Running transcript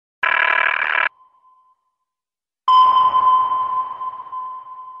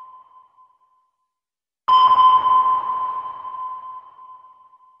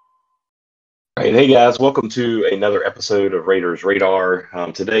All right, hey guys, welcome to another episode of Rader's Radar.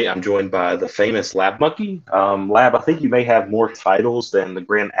 Today I'm joined by the famous LabMonkey. Lab, I think you may have more titles than the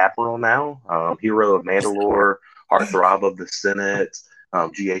Grand Admiral now. Hero of Mandalore, Heartthrob of the Senate,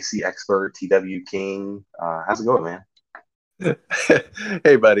 GAC expert, TW King. How's it going, man?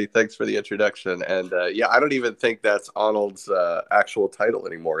 Hey, buddy. Thanks for the introduction. And yeah, I don't even think that's Arnold's actual title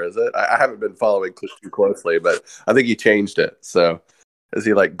anymore, is it? I haven't been following too closely, but I think he changed it. So is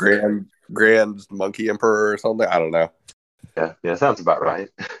he like Grand Monkey Emperor or something? I don't know. Yeah, sounds about right.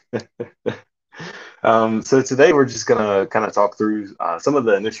 So today we're just gonna kind of talk through some of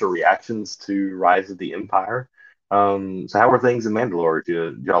the initial reactions to Rise of the Empire. So how were things in Mandalore?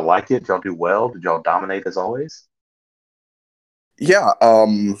 Did y'all like it? Did y'all do well? Did y'all dominate as always? Yeah.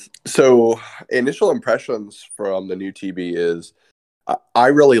 So initial impressions from the new TB is I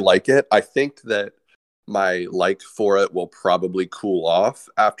really like it. I think that my like for it will probably cool off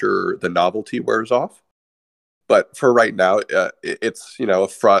after the novelty wears off. But for right now, it's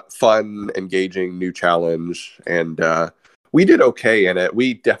a fun, engaging new challenge, and we did okay in it.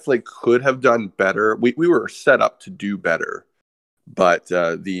 We definitely could have done better. We were set up to do better, but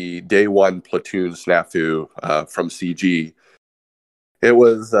the day one platoon snafu from CG, it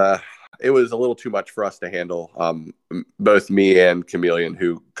was uh, it was a little too much for us to handle. Both me and Chameleon,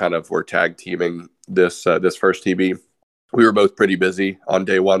 who kind of were tag teaming this first TB, we were both pretty busy on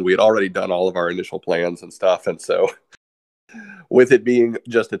day one. We had already done all of our initial plans and stuff, and so with it being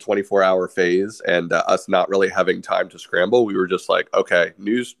just a 24-hour phase and us not really having time to scramble, we were just like, okay,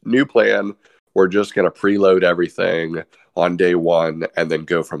 new plan. We're just going to preload everything on day one and then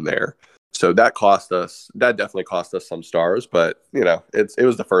go from there. So that definitely cost us some stars, but it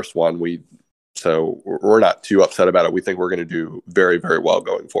was the first one. So we're not too upset about it. We think we're going to do very, very well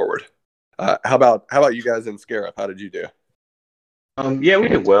going forward. How about you guys in Scarab? How did you do? Yeah, we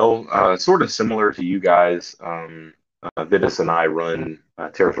did well. Sort of similar to you guys. Vitus and I run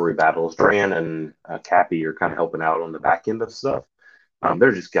territory battles. Dran and Cappy are kind of helping out on the back end of stuff.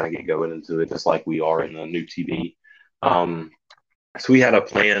 They're just kind of get going into it, just like we are in the new TV. Um, so we had a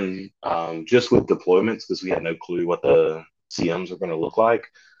plan just with deployments because we had no clue what the CMs are going to look like.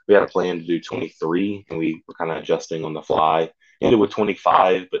 We had a plan to do 23, and we were kind of adjusting on the fly. Ended with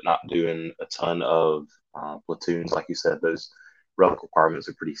 25, but not doing a ton of platoons. Like you said, those relic requirements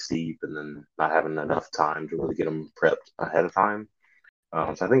are pretty steep, and then not having enough time to really get them prepped ahead of time.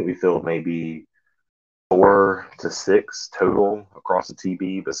 So I think we filled maybe 4 to 6 total across the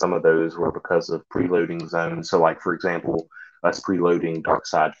TB, but some of those were because of preloading zones. So, like for example, us preloading Dark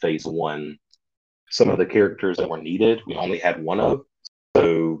Side Phase One, some of the characters that were needed, we only had one of.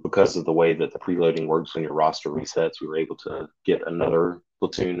 So, because of the way that the preloading works when your roster resets, we were able to get another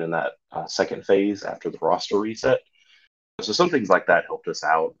platoon in that second phase after the roster reset. So, some things like that helped us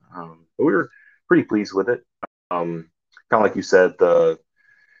out. But we were pretty pleased with it. Kind of like you said, the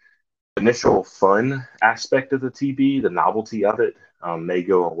initial fun aspect of the TB, the novelty of it, may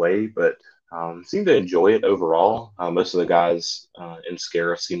go away, but seem to enjoy it overall. Most of the guys in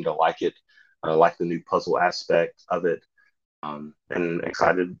Scarif seem to like the new puzzle aspect of it, and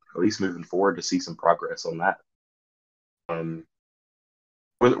excited, at least moving forward, to see some progress on that. Um,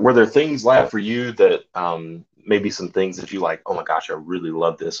 were there things, Lab, for you that maybe some things that you like? Oh my gosh, I really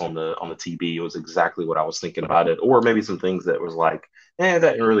love this on the TB. It was exactly what I was thinking about it. Or maybe some things that was like, that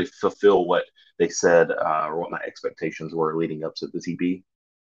didn't really fulfill what they said or what my expectations were leading up to the TB.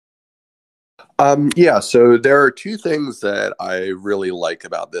 Yeah, so there are two things that I really like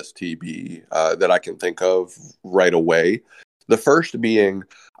about this TB that I can think of right away. The first being,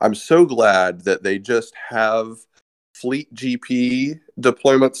 I'm so glad that they just have fleet GP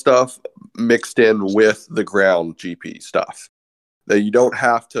deployment stuff mixed in with the ground GP stuff. That you don't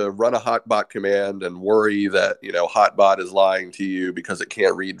have to run a hotbot command and worry that, hotbot is lying to you because it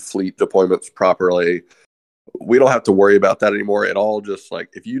can't read fleet deployments properly. We don't have to worry about that anymore. It all just like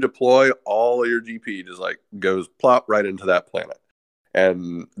if you deploy, all of your GP just like goes plop right into that planet,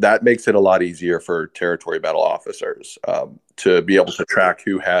 and that makes it a lot easier for territory battle officers to be able to track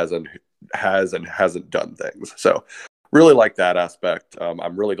who has and hasn't done things. So really like that aspect.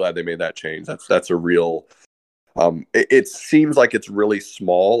 I'm really glad they made that change. That's a real. It seems like it's really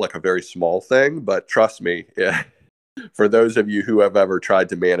small, like a very small thing, but trust me, yeah, for those of you who have ever tried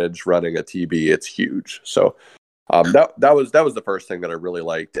to manage running a TB, it's huge. So that was the first thing that I really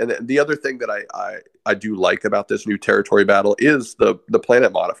liked, and the other thing that I do like about this new territory battle is the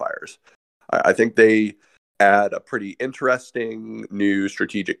planet modifiers. I think they add a pretty interesting new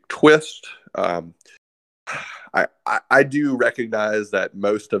strategic twist. I do recognize that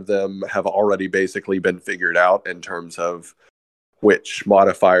most of them have already basically been figured out in terms of which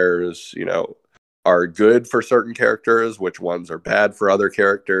modifiers are good for certain characters, which ones are bad for other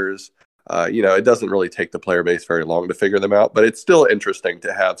characters. It doesn't really take the player base very long to figure them out, but it's still interesting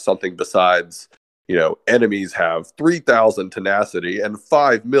to have something besides, enemies have 3,000 tenacity and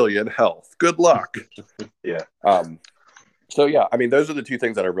 5 million health. Good luck. Yeah. So yeah, I mean, those are the two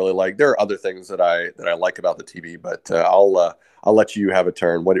things that I really like. There are other things that I like about the TV, but I'll let you have a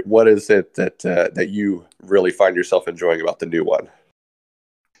turn. What is it that you really find yourself enjoying about the new one?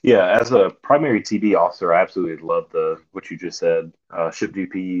 Yeah, as a primary TB officer, I absolutely love the what you just said. Ship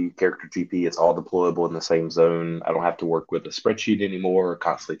GP, character GP, it's all deployable in the same zone. I don't have to work with a spreadsheet anymore,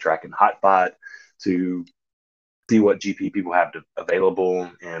 constantly tracking hotbot to see what GP people have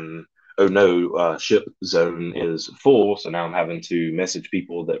available. And oh no, ship zone is full, so now I'm having to message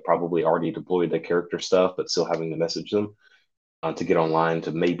people that probably already deployed their character stuff, but still having to message them to get online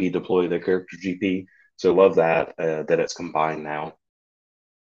to maybe deploy their character GP. So love that it's combined now.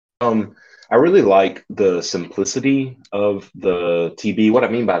 I really like the simplicity of the TB. What I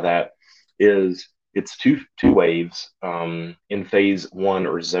mean by that is it's two waves. In phase one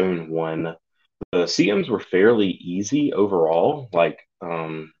or zone one, the CMs were fairly easy overall. Like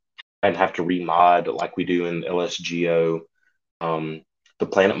I didn't have to remod like we do in LSGO. Um, the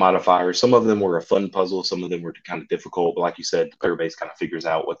planet modifiers, some of them were a fun puzzle, some of them were kind of difficult. But like you said, the player base kind of figures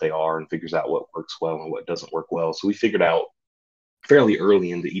out what they are and figures out what works well and what doesn't work well. So we figured out fairly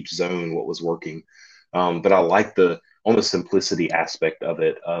early into each zone what was working. But I like the on the simplicity aspect of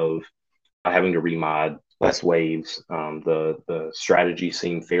it of not having to remod less waves. The strategy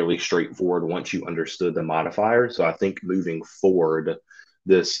seemed fairly straightforward once you understood the modifier. So I think moving forward,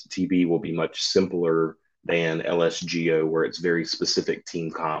 this TB will be much simpler than LSGO, where it's very specific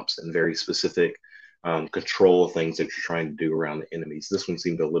team comps and very specific control things that you're trying to do around the enemies. This one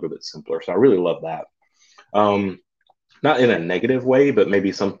seemed a little bit simpler, so I really love that. Um, Not in a negative way, but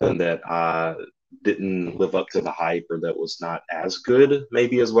maybe something that didn't live up to the hype or that was not as good,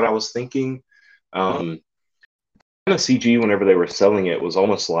 maybe is what I was thinking. Kind of CG, whenever they were selling it, was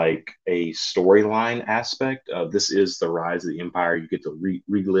almost like a storyline aspect of this is the rise of the Empire. You get to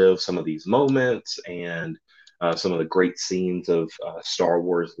relive some of these moments and some of the great scenes of Star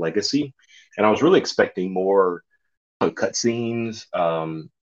Wars legacy. And I was really expecting more cutscenes,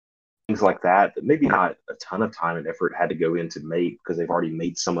 things like that, that maybe not a ton of time and effort had to go into make because they've already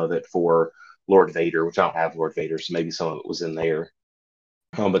made some of it for Lord Vader, which I don't have Lord Vader, so maybe some of it was in there.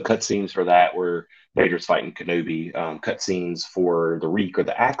 But cutscenes for that where Vader's fighting Kenobi, cutscenes for the Reek or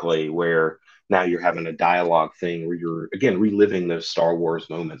the Acklay, where now you're having a dialogue thing where you're again reliving those Star Wars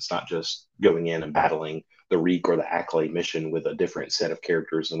moments, not just going in and battling the Reek or the Acklay mission with a different set of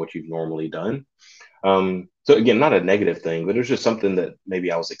characters than what you've normally done. So again, not a negative thing, but it was just something that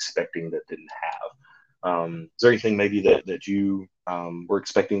maybe I was expecting that didn't have. Is there anything maybe that you were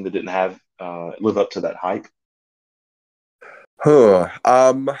expecting that didn't have live up to that hype? Huh.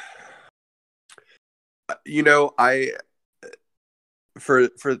 I for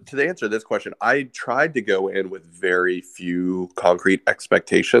to answer this question, I tried to go in with very few concrete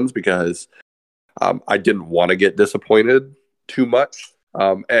expectations because I didn't want to get disappointed too much.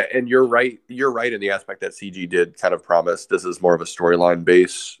 And you're right. You're right in the aspect that CG did kind of promise this is more of a storyline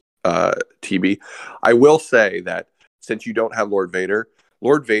based TB. I will say that since you don't have Lord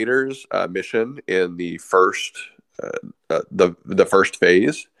Vader's mission in the first the first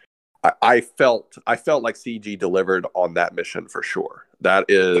phase, I felt like CG delivered on that mission for sure. That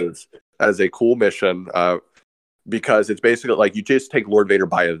is a cool mission because it's basically like you just take Lord Vader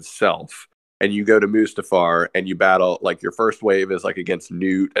by himself and you go to Mustafar and you battle like your first wave is like against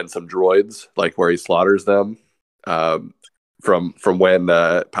Newt and some droids, like where he slaughters them from when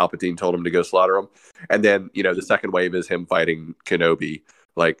Palpatine told him to go slaughter them, and then the second wave is him fighting Kenobi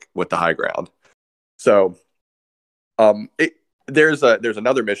like with the high ground. So there's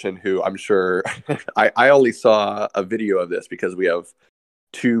another mission who I'm sure I only saw a video of this because we have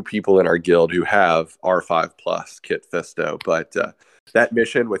two people in our guild who have R5 plus Kit Fisto, but that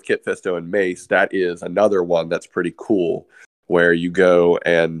mission with Kit Fisto and Mace, that is another one that's pretty cool where you go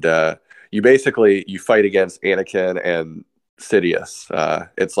and you fight against Anakin and Sidious.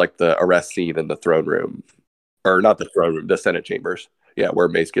 It's like the arrest scene in the throne room, or not the throne room, the Senate chambers. Yeah, where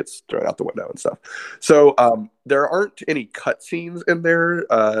Mace gets thrown out the window and stuff. So there aren't any cutscenes in there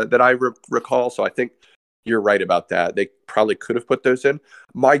that I recall. So I think you're right about that. They probably could have put those in.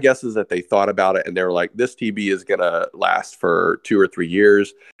 My guess is that they thought about it and they were like, this TB is going to last for 2 or 3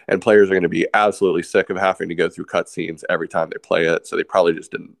 years, and players are going to be absolutely sick of having to go through cutscenes every time they play it. So they probably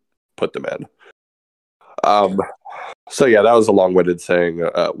just didn't put them in. So yeah, that was a long-winded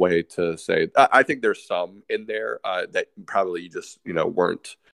way to say. I think there's some in there that probably you just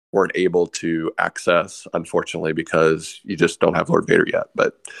weren't weren't able to access, unfortunately, because you just don't have Lord Vader yet.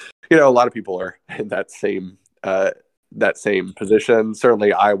 But you know, a lot of people are in that same position.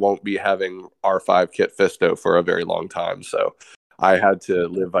 Certainly, I won't be having R5 Kit Fisto for a very long time, so I had to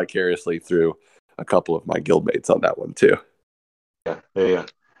live vicariously through a couple of my guildmates on that one too. Yeah.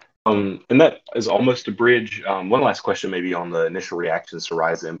 And that is almost a bridge. One last question, maybe on the initial reactions to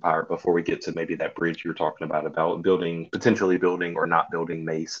Rise of Empire before we get to maybe that bridge you're talking about building, potentially building or not building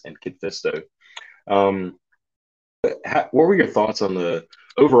Mace and Kit Fisto. What were your thoughts on the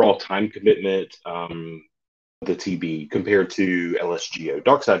overall time commitment, the TB compared to LSGO?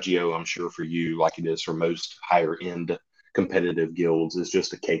 Darkside Geo, I'm sure for you, like it is for most higher end competitive guilds, is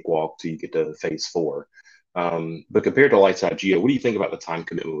just a cakewalk till you get to phase 4. But compared to Lightside Geo, what do you think about the time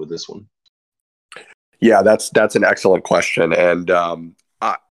commitment with this one? Yeah, that's an excellent question, and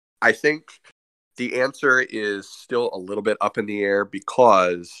I think the answer is still a little bit up in the air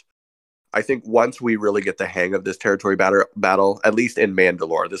because I think once we really get the hang of this territory battle, at least in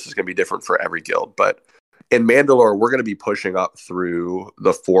Mandalore, this is going to be different for every guild, but in Mandalore, we're going to be pushing up through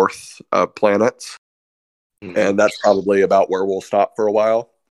the 4th planets, and that's probably about where we'll stop for a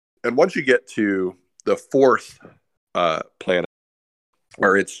while. And once you get to the 4th planet,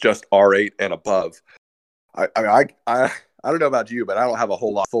 where it's just R8 and above, I don't know about you, but I don't have a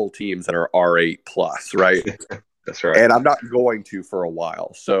whole lot of full teams that are R8 plus, right? That's right. And I'm not going to for a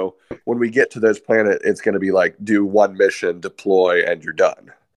while. So when we get to those planets, it's going to be like do one mission, deploy, and you're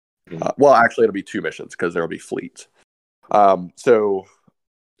done. Well, actually, it'll be 2 missions because there'll be fleets. So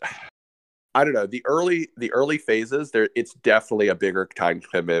I don't know. The early phases, it's definitely a bigger time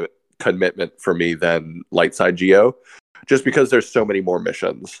commitment for me than Lightside Geo, just because there's so many more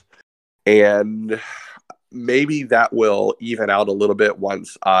missions. And maybe that will even out a little bit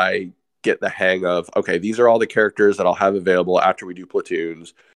once I get the hang of, okay, these are all the characters that I'll have available after we do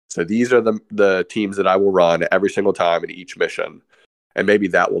platoons. So these are the teams that I will run every single time in each mission. And maybe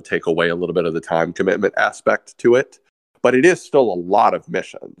that will take away a little bit of the time commitment aspect to it. But it is still a lot of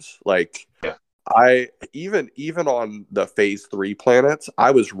missions. Like, yeah. I even on the phase 3 planets,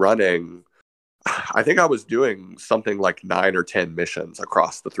 I was running, I think I was doing something like 9 or 10 missions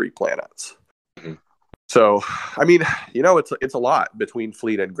across the 3 planets. Mm-hmm. So, I mean, you know, it's a lot between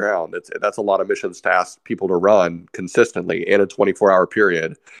fleet and ground. That's a lot of missions to ask people to run consistently in a 24-hour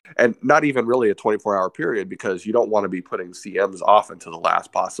period, and not even really a 24-hour period because you don't want to be putting CMs off until the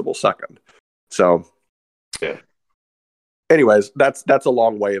last possible second. So, yeah. Anyways, that's a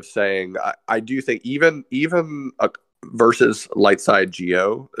long way of saying I do think even versus Lightside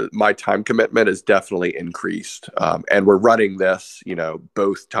Geo, my time commitment is definitely increased, and we're running this, you know,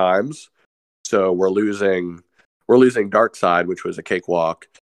 both times. So we're losing Darkside, which was a cakewalk,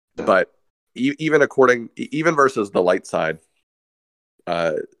 but even versus the Lightside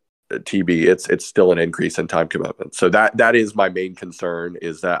TB, it's still an increase in time commitment. So that is my main concern,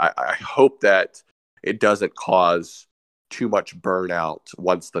 is that I hope that it doesn't cause too much burnout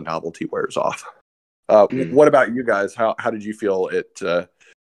once the novelty wears off. What about you guys? How did you feel it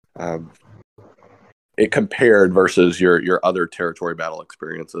compared versus your other territory battle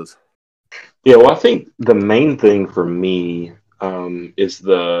experiences? Yeah, well, I think the main thing for me is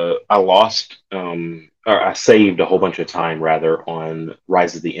I saved a whole bunch of time rather on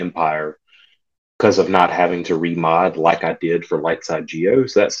Rise of the Empire because of not having to remod like I did for Lightside Geo.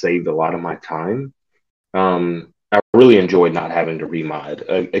 So that saved a lot of my time. I really enjoyed not having to remod.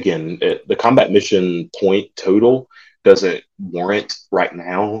 Again, the combat mission point total doesn't warrant right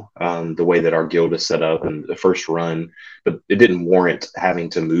now the way that our guild is set up in the first run, but it didn't warrant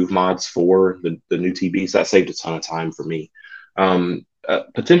having to move mods for the new TBs. That saved a ton of time for me.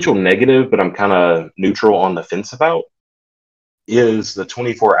 Potential negative, but I'm kind of neutral on the fence about, is the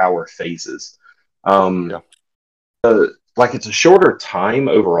 24-hour phases. Like, it's a shorter time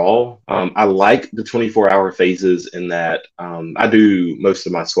overall. I like the 24-hour phases in that I do most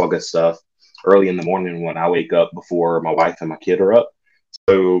of my swagga stuff early in the morning when I wake up before my wife and my kid are up.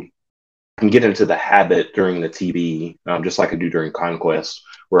 So I can get into the habit during the TB, just like I do during Conquest,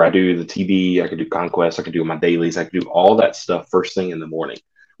 where I do the TB, I can do Conquest, I can do my dailies, I can do all that stuff first thing in the morning,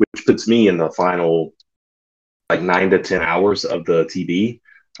 which puts me in the final like 9 to 10 hours of the TB.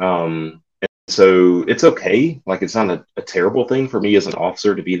 So it's okay. Like, it's not a terrible thing for me as an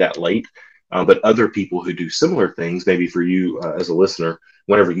officer to be that late. But other people who do similar things, maybe for you as a listener,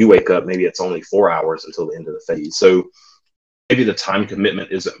 whenever you wake up, maybe it's only 4 hours until the end of the phase. So maybe the time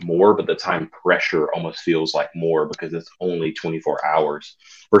commitment isn't more, but the time pressure almost feels like more because it's only 24 hours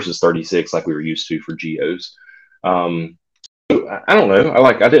versus 36 like we were used to for Geos. So I don't know.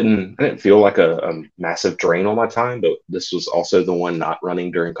 I didn't feel like a massive drain on my time, but this was also the one not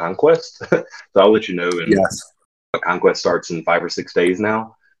running during Conquest. So I'll let you know. And Yes. Conquest starts in 5 or 6 days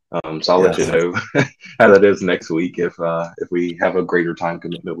now. So I'll let you Yes. know how that is next week if we have a greater time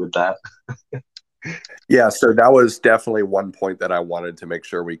commitment with that. Yeah, so that was definitely one point that I wanted to make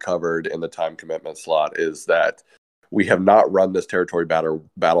sure we covered in the time commitment slot is that we have not run this territory battle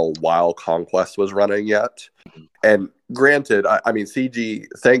while Conquest was running yet. And granted, I mean, CG,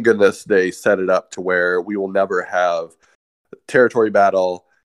 thank goodness they set it up to where we will never have territory battle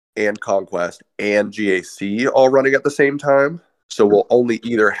and Conquest and GAC all running at the same time. So we'll only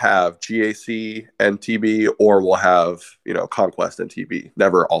either have GAC and TB or we'll have, Conquest and TB,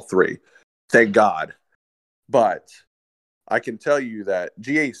 never all three. Thank God. But I can tell you that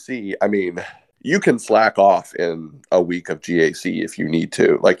GAC, I mean, you can slack off in a week of GAC if you need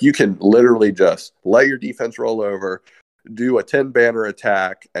to. Like, you can literally just let your defense roll over, do a 10 banner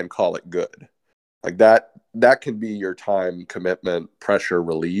attack, and call it good. Like, that can be your time commitment pressure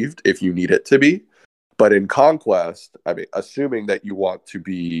relieved if you need it to be. But in Conquest, I mean, assuming that you want to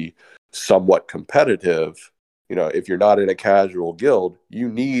be somewhat competitive, if you're not in a casual guild, you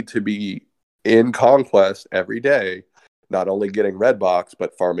need to be in Conquest every day, not only getting red box,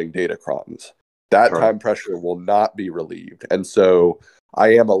 but farming datacrons. That Right. time pressure will not be relieved. And so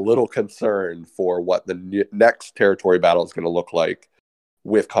I am a little concerned for what the next territory battle is going to look like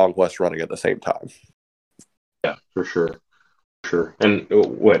with Conquest running at the same time. Yeah, for sure. Sure. And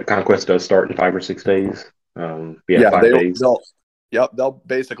what Conquest does start in 5 or 6 days? Yeah, Yeah, 5 days. they'll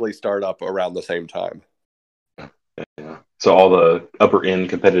basically start up around the same time. Yeah. So all the upper end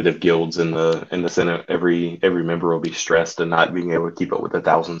competitive guilds in the Senate, every member will be stressed and not being able to keep up with the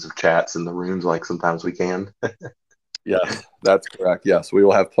thousands of chats in the rooms like sometimes we can. Yes, that's correct. Yes, we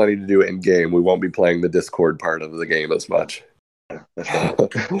will have plenty to do in game. We won't be playing the Discord part of the game as much. That's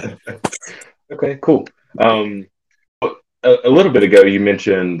right. Okay, cool. A little bit ago, you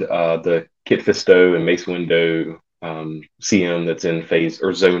mentioned the Kit Fisto and Mace Window CM that's in phase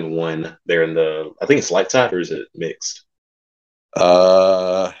or zone one. There in I think it's light side or is it mixed?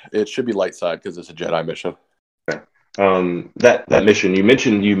 It should be light side because it's a Jedi mission. Okay. That mission you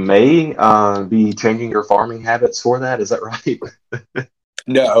mentioned you may be changing your farming habits for that. Is that right?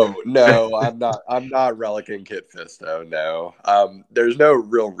 No, I'm not relicking Kit Fisto. No, there's no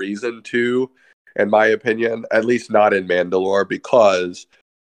real reason to, in my opinion, at least not in Mandalore, because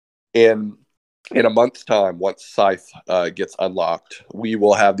in a month's time, once Scythe gets unlocked, we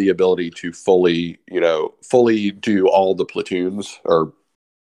will have the ability to fully do all the platoons, or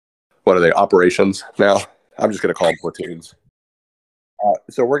what are they, operations now? I'm just going to call them platoons.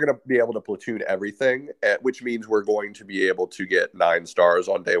 So we're going to be able to platoon everything, which means we're going to be able to get 9 stars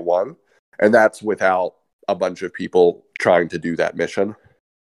on day one. And that's without a bunch of people trying to do that mission.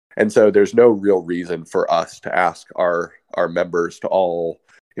 And so there's no real reason for us to ask our members to all,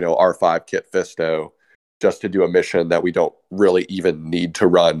 R5 Kit Fisto just to do a mission that we don't really even need to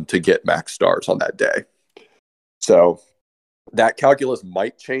run to get max stars on that day. So that calculus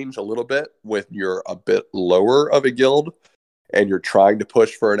might change a little bit when you're a bit lower of a guild and you're trying to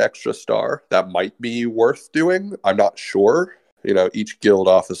push for an extra star. That might be worth doing. I'm not sure. Each guild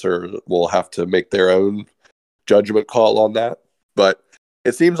officer will have to make their own judgment call on that. But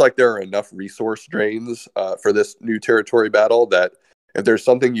it seems like there are enough resource drains for this new territory battle that if there's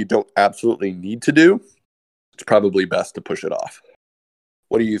something you don't absolutely need to do, it's probably best to push it off.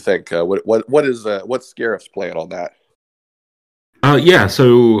 What do you think? What's Scarif's plan on that? Yeah,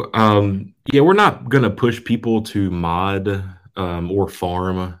 so we're not gonna push people to mod or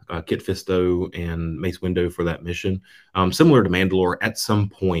farm Kit Fisto and Mace Window for that mission. Similar to Mandalore, at some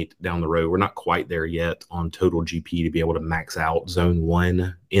point down the road, we're not quite there yet on total GP to be able to max out Zone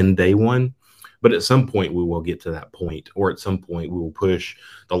 1 in day one. But at some point, we will get to that point, or at some point, we will push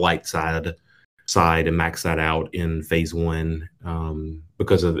the light side and max that out in phase 1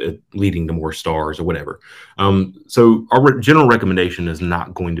 because of it leading to more stars or whatever. So our general recommendation is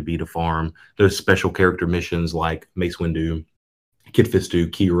not going to be to farm those special character missions like Mace Windu, Kit Fisto,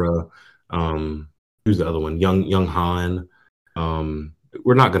 Kira, who's the other one? Young Han.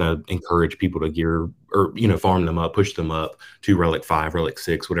 We're not going to encourage people to gear or farm them up, push them up to Relic 5, Relic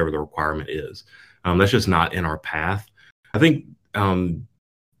 6, whatever the requirement is. That's just not in our path. I think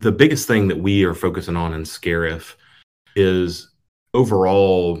the biggest thing that we are focusing on in Scarif is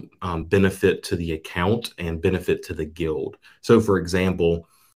overall benefit to the account and benefit to the guild. So, for example,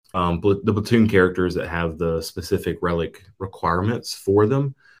 the platoon characters that have the specific relic requirements for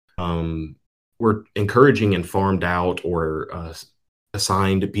them, we're encouraging and farmed out or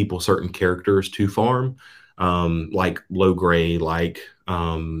assigned people certain characters to farm like Low Gray, like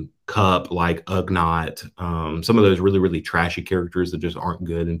Cup, like Ugnaught, some of those really, really trashy characters that just aren't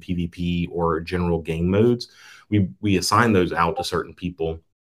good in PvP or general game modes. We assign those out to certain people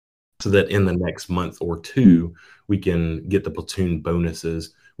so that in the next month or two, we can get the platoon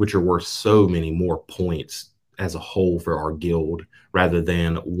bonuses, which are worth so many more points as a whole for our guild, rather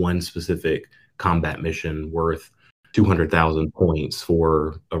than one specific combat mission worth 200,000 points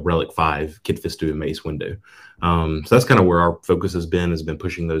for a Relic 5 Kit Fisto and Mace Window. So that's kind of where our focus has been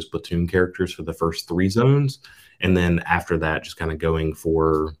pushing those platoon characters for the first 3 zones. And then after that, just kind of going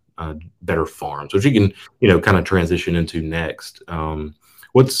for better farms, which you can, kind of transition into next.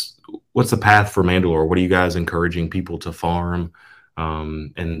 What's the path for Mandalore? What are you guys encouraging people to farm?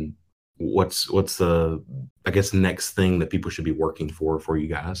 And what's the, I guess, next thing that people should be working for you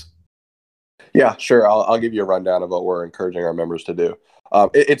guys? Yeah, sure. I'll give you a rundown of what we're encouraging our members to do.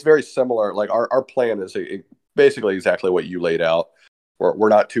 It's very similar. Like our plan is basically exactly what you laid out. We're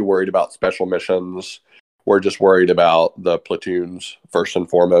not too worried about special missions. We're just worried about the platoons first and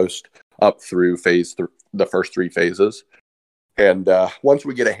foremost, up through the first 3 phases. And once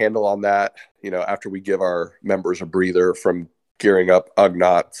we get a handle on that, after we give our members a breather from gearing up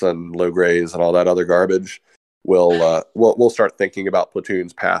Ugnaughts and Low Grays and all that other garbage, we'll start thinking about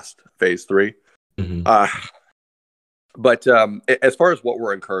platoons past phase 3. Mm-hmm. But as far as what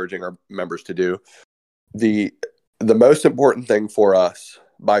we're encouraging our members to do, the most important thing for us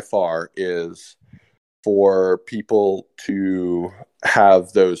by far is for people to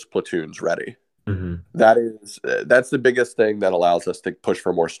have those platoons ready. Mm-hmm. That's the biggest thing that allows us to push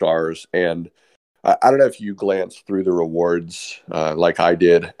for more stars. And I don't know if you glanced through the rewards like I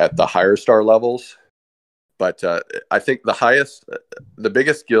did at the higher star levels, but I think the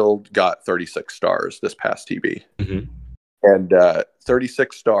biggest guild got 36 stars this past TB. Mm-hmm. And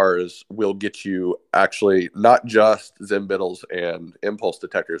 36 stars will get you actually not just Zimbittles and impulse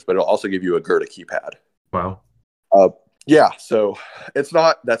detectors, but it'll also give you a Gerda keypad. Wow. Yeah, so that's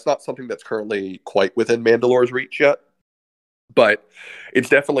not something that's currently quite within Mandalore's reach yet, but it's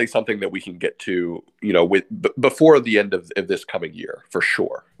definitely something that we can get to, before the end of this coming year for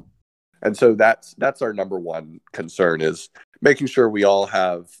sure. And so that's our number one concern, is making sure we all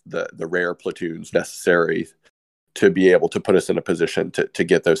have the rare platoons necessary to be able to put us in a position to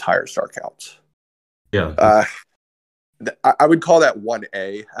get those higher star counts. Yeah. I would call that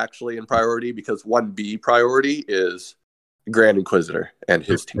 1A actually in priority, because 1B priority is Grand Inquisitor and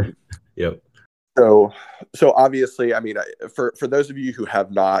his team. Yep. So obviously, I mean, for those of you who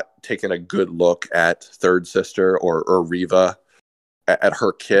have not taken a good look at Third Sister or Riva at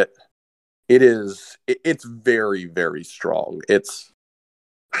her kit, it's very, very strong. It's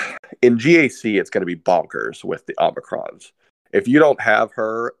in GAC, it's going to be bonkers with the Omicrons. If you don't have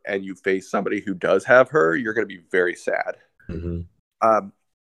her and you face somebody who does have her, you're going to be very sad. Mm-hmm.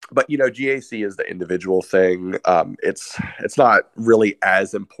 But GAC is the individual thing. It's not really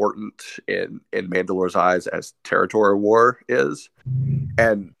as important in Mandalore's eyes as Territory War is.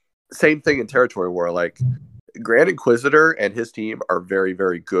 And same thing in Territory War. Like, Grand Inquisitor and his team are very,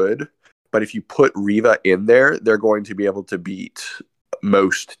 very good. But if you put Riva in there, they're going to be able to beat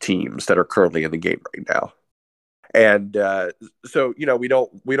most teams that are currently in the game right now. And so we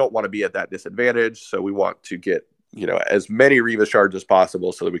don't want to be at that disadvantage. So we want to get as many Riva shards as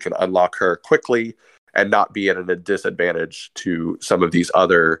possible so that we can unlock her quickly and not be at a disadvantage to some of these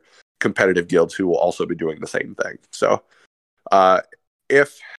other competitive guilds who will also be doing the same thing. So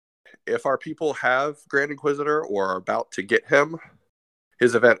if our people have Grand Inquisitor or are about to get him,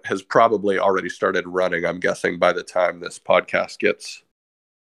 his event has probably already started running, I'm guessing, by the time this podcast gets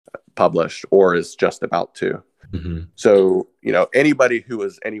published, or is just about to. Mm-hmm. So, anybody who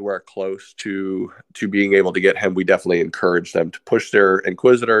is anywhere close to being able to get him, we definitely encourage them to push their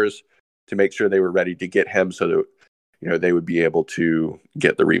Inquisitors to make sure they were ready to get him, so that, they would be able to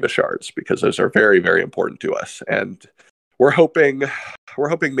get the Riva shards, because those are very, very important to us. And we're hoping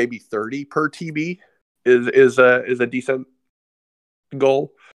maybe 30 per TB is a decent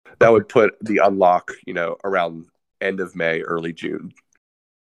goal. That would put the unlock, around end of May, early June.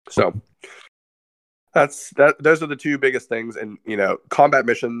 So those are the two biggest things. And combat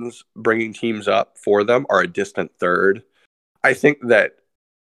missions, bringing teams up for them, are a distant third. I think that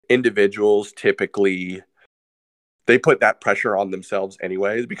individuals typically, they put that pressure on themselves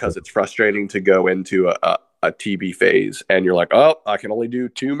anyways, because it's frustrating to go into a TB phase and you're like, oh, I can only do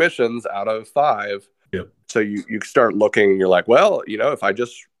 2 missions out of 5. Yep. So you start looking and you're like, well, if I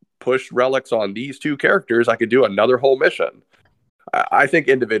just push relics on these 2 characters, I could do another whole mission. I think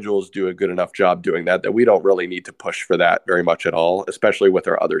individuals do a good enough job doing that we don't really need to push for that very much at all, especially with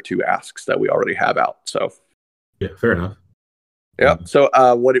our other two asks that we already have out. So Yeah, fair enough. yeah. So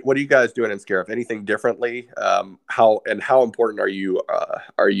what are you guys doing in Scarif? Anything differently? How important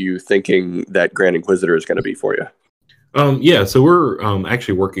are you thinking that Grand Inquisitor is going to be for you? Yeah, so we're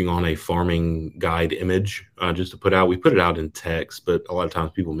actually working on a farming guide image just to put out. We put it out in text, but a lot of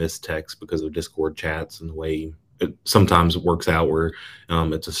times people miss text because of Discord chats and the way it sometimes works out where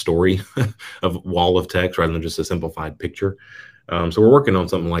it's a story of wall of text rather than just a simplified picture. So we're working on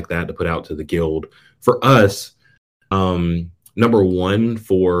something like that to put out to the guild. For us, number one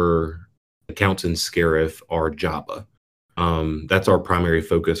for accounts in Scarif are Java. That's our primary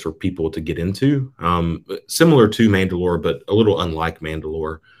focus for people to get into. Similar to Mandalore, but a little unlike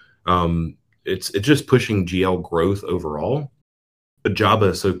Mandalore. It's just pushing GL growth overall. But Java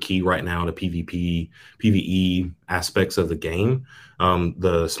is so key right now to PvP, PvE aspects of the game.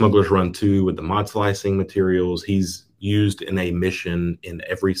 The Smuggler's Run 2 with the mod slicing materials, he's used in a mission in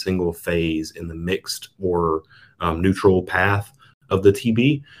every single phase in the mixed or neutral path of the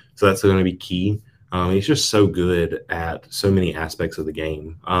TB. So that's going to be key. He's just so good at so many aspects of the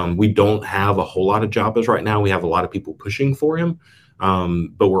game. We don't have a whole lot of Jabbas right now. We have a lot of people pushing for him,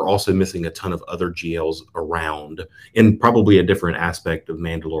 but we're also missing a ton of other GLs around in probably a different aspect of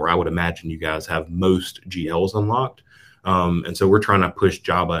Mandalore. I would imagine you guys have most GLs unlocked. And so we're trying to push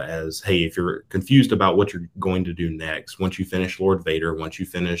Jabba as, hey, if you're confused about what you're going to do next, once you finish Lord Vader, once you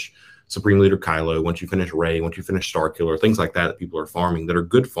finish Supreme Leader Kylo, once you finish Rey, once you finish Starkiller, things like that people are farming that are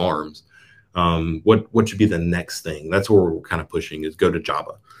good farms. What should be the next thing? That's where we're kind of pushing is go to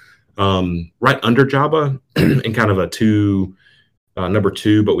Jabba. Right under Jabba in kind of a number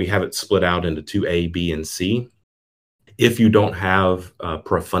two, but we have it split out into 2A, B, and C. If you don't have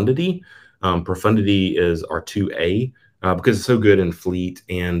Profundity, Profundity is our 2A because it's so good in fleet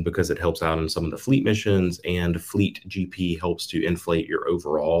and because it helps out in some of the fleet missions, and fleet GP helps to inflate your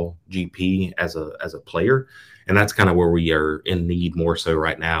overall GP as a player. And that's kind of where we are in need more so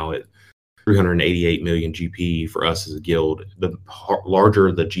right now. 388 million GP for us as a guild. The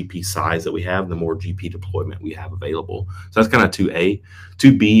larger the GP size that we have, the more GP deployment we have available. So that's kind of 2A.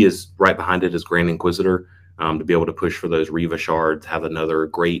 2B is right behind it is Grand Inquisitor, to be able to push for those Riva shards, have another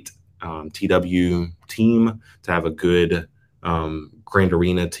great TW team, to have a good Grand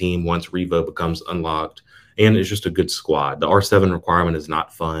Arena team once Riva becomes unlocked. And it's just a good squad. The R7 requirement is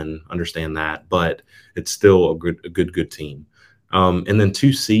not fun, understand that, but it's still a good team. And then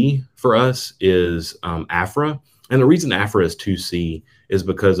 2C for us is Afra. And the reason Afra is 2C is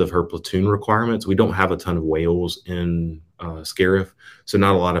because of her platoon requirements. We don't have a ton of whales in Scarif, so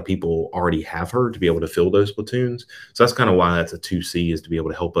not a lot of people already have her to be able to fill those platoons. So that's kind of why that's a 2C, is to be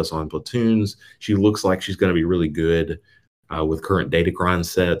able to help us on platoons. She looks like she's going to be really good with current data grind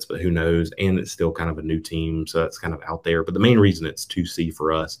sets, but who knows? And it's still kind of a new team, so that's kind of out there. But the main reason it's 2C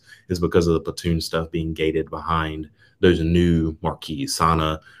for us is because of the platoon stuff being gated behind those new marquees,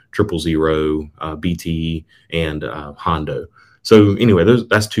 Sana, 000, BT, and Hondo. So anyway,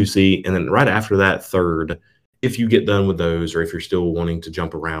 that's 2C. And then right after that, third, if you get done with those, or if you're still wanting to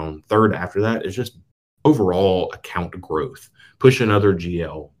jump around, third after that is just overall account growth. Push another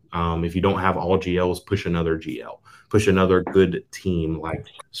GL. If you don't have all GLs, push another GL. Push another good team like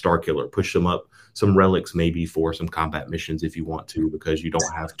Starkiller. Push them up some relics maybe for some combat missions if you want to, because you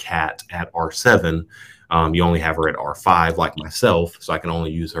don't have Cat at R7. You only have her at R5 like myself, so I can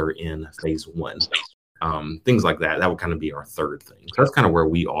only use her in phase 1. Things like that. That would kind of be our third thing. So that's kind of where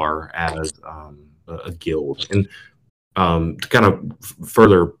we are as a guild. And to kind of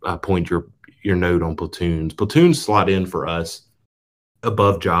further point your note on platoons, platoons slot in for us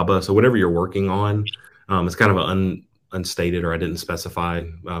above Jabba. So whatever you're working on, it's kind of unstated, or I didn't specify,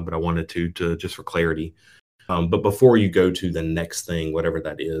 but I wanted to just for clarity. But before you go to the next thing, whatever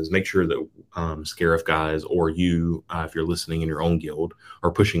that is, make sure that Scarif guys, or you, if you're listening in your own guild,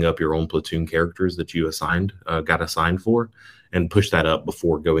 are pushing up your own platoon characters that you got assigned for, and push that up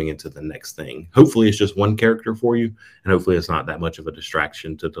before going into the next thing. Hopefully it's just one character for you, and hopefully it's not that much of a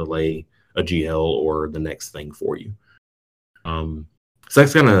distraction to delay a GL or the next thing for you. So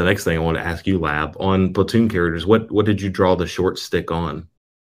that's kind of the next thing I want to ask you, Lab, on platoon characters. What did you draw the short stick on?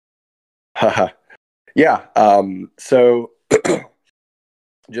 Yeah. So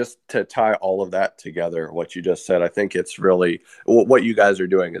just to tie all of that together, what you just said, I think it's really what you guys are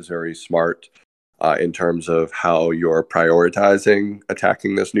doing is very smart in terms of how you're prioritizing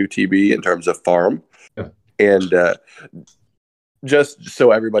attacking this new TB in terms of farm. Yeah. And just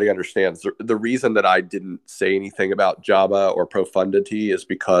so everybody understands, the reason that I didn't say anything about Jabba or Profundity is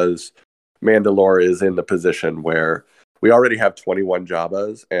because Mandalore is in the position where we already have 21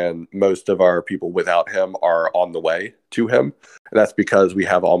 Jabas, and most of our people without him are on the way to him. And that's because we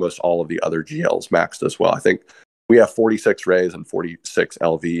have almost all of the other GLs maxed as well. I think we have 46 Rays and 46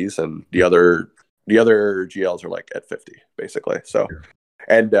 LVs, and the other GLs are like at 50 basically. So,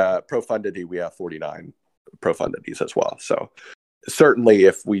 and profundity, we have 49 profundities as well. So certainly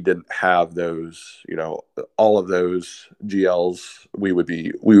if we didn't have those, all of those GLs, we would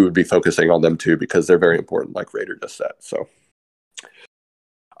be focusing on them too, because they're very important, like Rader just said. So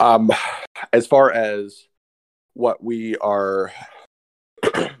as far as what we are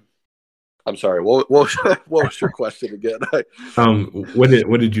I'm sorry, what was your question again? What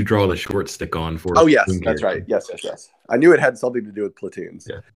did you draw the short stick on for? Oh yes, that's right. Yes. I knew it had something to do with platoons.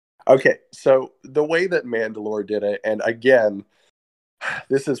 Yeah. Okay, so the way that Mandalore did it, and again,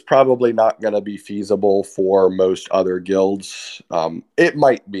 this is probably not going to be feasible for most other guilds. It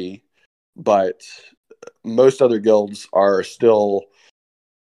might be, but most other guilds are still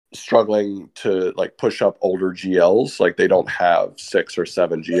struggling to like push up older GLs. Like they don't have 6 or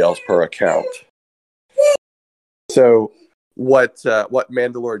 7 GLs per account. So what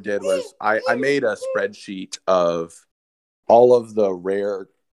Mandalore did was I made a spreadsheet of all of the rare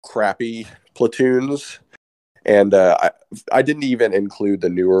crappy platoons, and I didn't even include the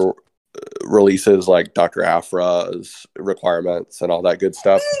newer releases like Dr. Afra's requirements and all that good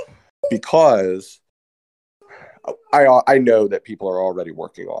stuff, because I know that people are already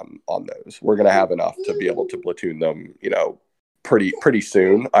working on those. We're going to have enough to be able to platoon them, pretty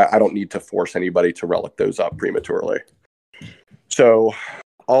soon. I don't need to force anybody to relic those up prematurely. So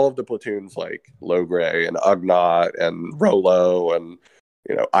all of the platoons like Low Gray and Ugnaught and Rolo and,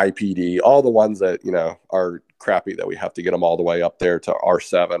 IPD, all the ones that, are crappy that we have to get them all the way up there to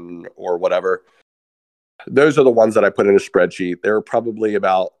R7 or whatever. Those are the ones that I put in a spreadsheet. There are probably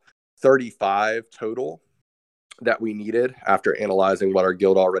about 35 total that we needed after analyzing what our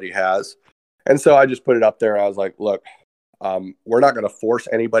guild already has. And so I just put it up there. I was like, look, we're not going to force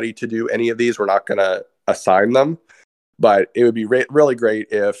anybody to do any of these. We're not going to assign them, but it would be really great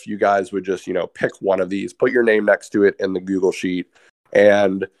if you guys would just, pick one of these, put your name next to it in the Google sheet,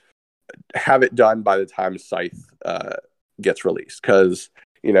 and have it done by the time Scythe gets released. Because,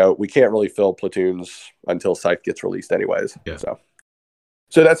 we can't really fill platoons until Scythe gets released anyways. Yeah.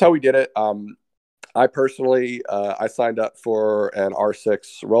 So that's how we did it. I personally, I signed up for an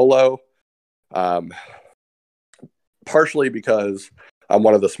R6 Rolo, partially because I'm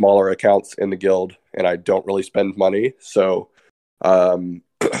one of the smaller accounts in the guild and I don't really spend money. So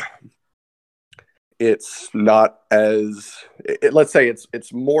it's not as, let's say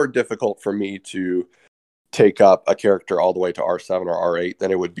it's more difficult for me to take up a character all the way to R7 or R8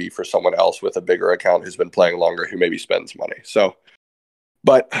 than it would be for someone else with a bigger account who's been playing longer, who maybe spends money. So,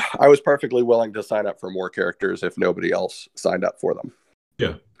 but I was perfectly willing to sign up for more characters if nobody else signed up for them.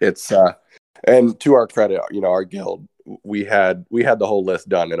 Yeah. It's, and to our credit, our guild, we had the whole list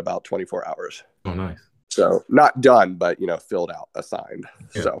done in about 24 hours. Oh, nice. So not done, but, filled out, assigned.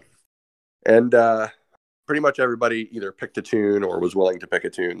 Yeah. So, and pretty much everybody either picked a tune or was willing to pick a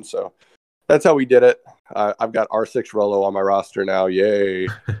tune. So that's how we did it. I've got R6 Rolo on my roster now. Yay.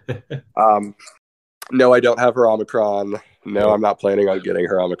 No, I don't have her Omicron. No, I'm not planning on getting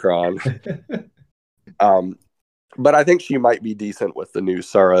her Omicron. But I think she might be decent with the new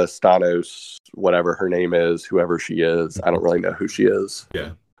Sarah Stanos, whatever her name is, whoever she is. I don't really know who she is.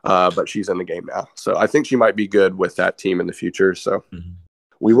 Yeah. But she's in the game now. So I think she might be good with that team in the future. So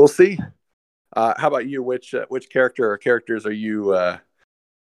we will see. How about you? Which character or characters are you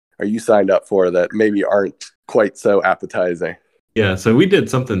signed up for that maybe aren't quite so appetizing? Yeah, so we did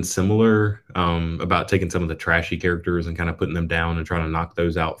something similar about taking some of the trashy characters and kind of putting them down and trying to knock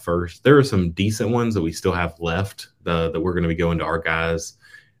those out first. There are some decent ones that we still have left that we're going to be going to our guys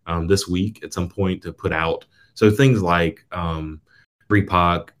this week at some point to put out. So things like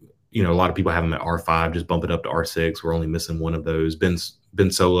Repoc, a lot of people have them at R5, just bump it up to R6. We're only missing one of those. Ben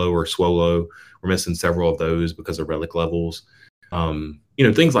Solo or Swolo, we're missing several of those because of relic levels.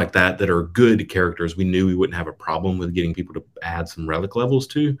 Things like that are good characters. We knew we wouldn't have a problem with getting people to add some relic levels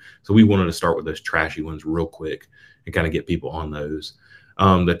to. So we wanted to start with those trashy ones real quick and kind of get people on those.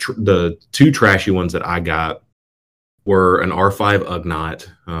 The two trashy ones that I got were an R5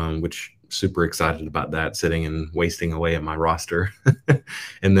 Ugnaught, which super excited about that, sitting and wasting away at my roster.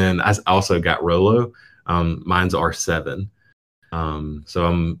 And then I also got Rolo. Mine's R7.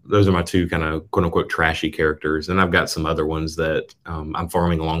 So those are my two kind of quote unquote trashy characters. And I've got some other ones that I'm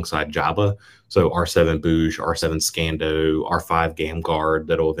farming alongside Jabba. So R7 Bouge, R7 Scando, R5 Game Guard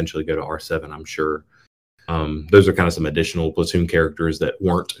that'll eventually go to R7, I'm sure. Those are kind of some additional platoon characters that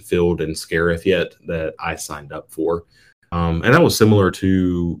weren't filled in Scarif yet that I signed up for. And that was similar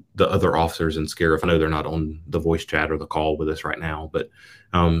to the other officers in Scarif. I know they're not on the voice chat or the call with us right now, but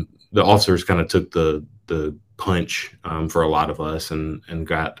the officers kind of took the punch for a lot of us and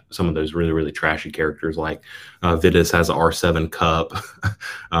got some of those really, really trashy characters like Vitus has a R7 cup.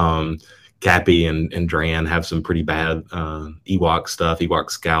 Cappy and Dran have some pretty bad Ewok stuff,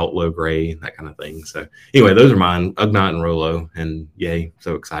 Ewok Scout, low grade, that kind of thing. So anyway, those are mine, Ugnaught and Rolo, and yay,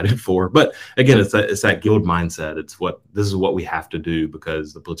 so excited for. But again, it's that guild mindset. This is what we have to do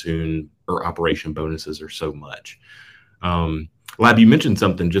because the platoon or operation bonuses are so much. Lab, you mentioned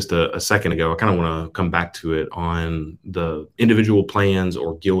something just a second ago. I kind of want to come back to it on the individual plans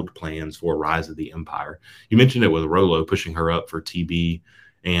or guild plans for Rise of the Empire. You mentioned it with Rolo pushing her up for TB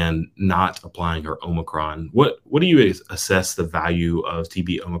and not applying her Omicron. What do you assess the value of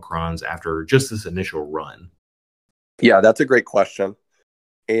TB Omicrons after just this initial run? Yeah, that's a great question.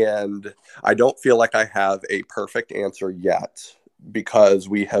 And I don't feel like I have a perfect answer yet because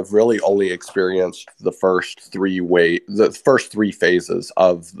we have really only experienced the first three phases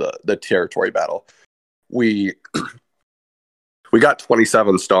of the territory battle. We got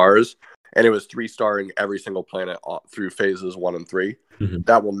 27 stars, and it was 3-starring every single planet through phases 1 and 3. Mm-hmm.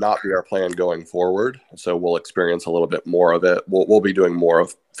 That will not be our plan going forward. So we'll experience a little bit more of it. We'll be doing more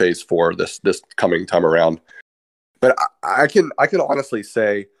of phase 4 this coming time around. But I can honestly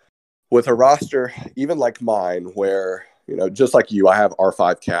say with a roster, even like mine, where, just like you, I have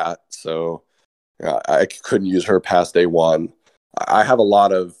R5 Cat. So I couldn't use her past day 1. I have a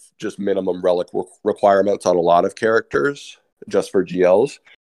lot of just minimum relic requirements on a lot of characters just for GLs.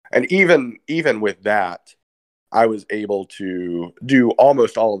 And even with that, I was able to do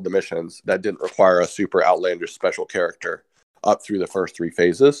almost all of the missions that didn't require a super outlandish special character up through the first 3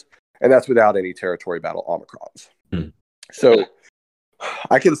 phases. And that's without any territory battle Omicrons. Mm. So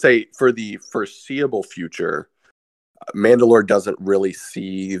I can say for the foreseeable future, Mandalore doesn't really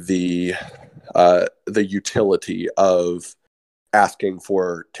see the utility of asking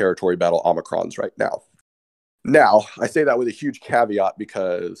for territory battle Omicrons right now. Now, I say that with a huge caveat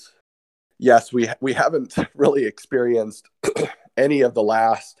because, yes, we haven't really experienced any of the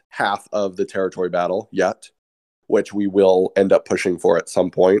last half of the territory battle yet, which we will end up pushing for at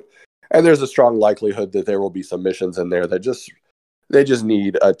some point. And there's a strong likelihood that there will be some missions in there that they just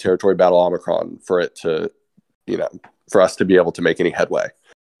need a territory battle Omicron for it to, for us to be able to make any headway.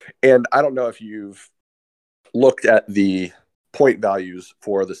 And I don't know if you've looked at the point values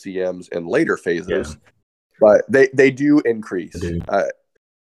for the CMs in later phases. Yeah. But they do increase.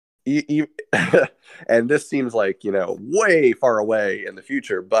 And this seems like, way far away in the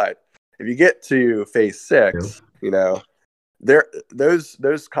future. But if you get to phase 6,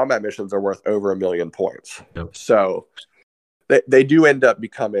 those combat missions are worth over 1 million points. Yep. So they do end up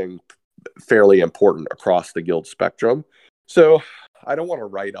becoming fairly important across the guild spectrum. So I don't want to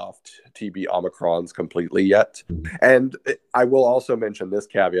write off TB Omicrons completely yet. Mm-hmm. And I will also mention this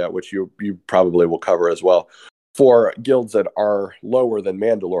caveat, which you probably will cover as well. For guilds that are lower than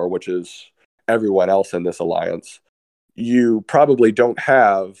Mandalore, which is everyone else in this alliance, you probably don't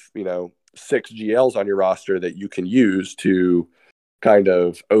have, 6 GLs on your roster that you can use to kind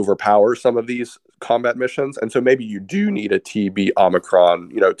of overpower some of these combat missions. And so maybe you do need a TB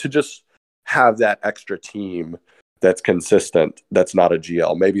Omicron, to just have that extra team that's consistent, that's not a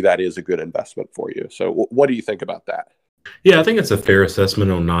GL. Maybe that is a good investment for you. So what do you think about that? Yeah, I think it's a fair assessment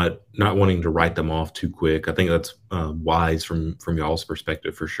on not wanting to write them off too quick. I think that's wise from y'all's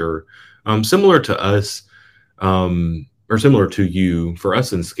perspective for sure. Similar to us, or similar to you, for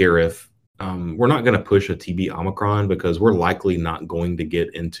us in Scarif, we're not going to push a TB Omicron because we're likely not going to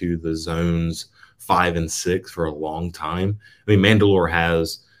get into the zones 5 and 6 for a long time. I mean, Mandalore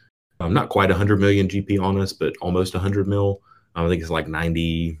has not quite 100 million GP on us, but almost 100 mil. I think it's like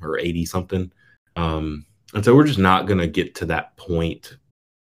 90 or 80 something. And so we're just not going to get to that point,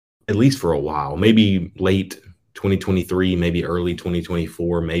 at least for a while. Maybe late 2023, maybe early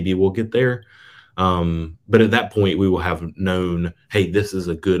 2024, maybe we'll get there. But at that point, we will have known, hey, this is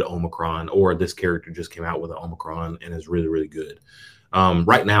a good Omicron, or this character just came out with an Omicron and is really, really good.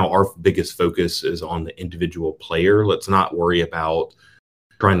 Right now, our biggest focus is on the individual player. Let's not worry about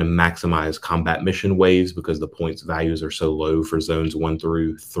trying to maximize combat mission waves because the points values are so low for zones 1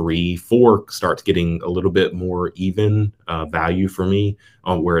 through 3. 4 starts getting a little bit more even value for me,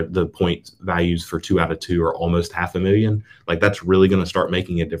 where the point values for 2 out of 2 are almost 500,000. Like that's really going to start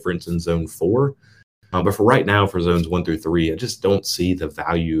making a difference in zone 4. But for right now, for zones 1 through 3, I just don't see the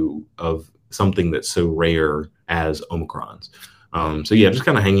value of something that's so rare as Omicrons. So yeah, just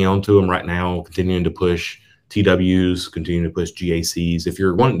kind of hanging on to them right now, continuing to push TWs, continue to push GACs. If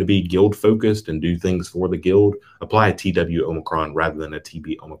you're wanting to be guild focused and do things for the guild, apply a TW Omicron rather than a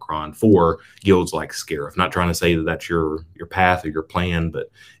TB Omicron for guilds like Scarif. Not trying to say that that's your path or your plan,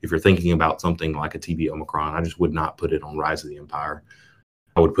 but if you're thinking about something like a TB Omicron, I just would not put it on Rise of the Empire.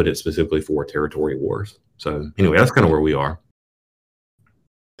 I would put it specifically for Territory Wars. So anyway, that's kind of where we are.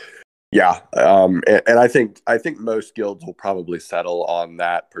 Yeah, and I think most guilds will probably settle on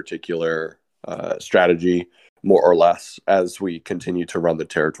that particular strategy more or less as we continue to run the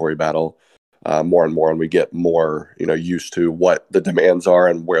territory battle more and more, and we get more used to what the demands are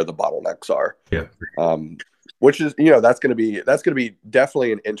and where the bottlenecks are. Yeah, which is that's going to be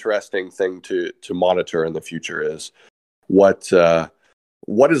definitely an interesting thing to monitor in the future. Is what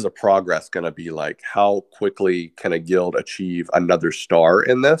is the progress going to be like? How quickly can a guild achieve another star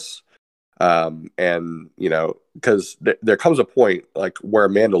in this? And because there comes a point like where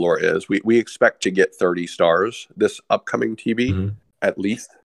Mandalore is, we expect to get 30 stars this upcoming TB at least.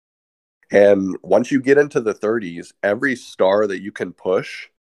 And once you get into the 30s, every star that you can push,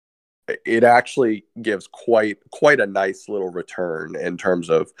 it actually gives quite a nice little return in terms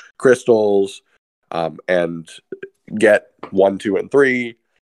of crystals, and get 1, 2, and 3,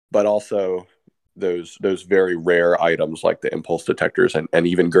 but also those very rare items like the impulse detectors and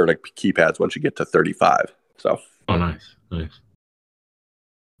even Gurnik keypads once you get to 35. So nice.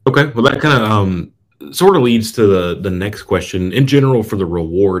 Okay, well that kind of sort of leads to the next question. In general, for the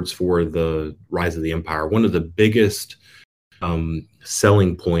rewards for the Rise of the Empire, one of the biggest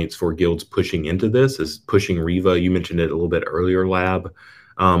selling points for guilds pushing into this is pushing Riva. You mentioned it a little bit earlier, Lab.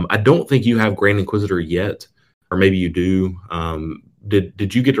 I don't think you have Grand Inquisitor yet, or maybe you do.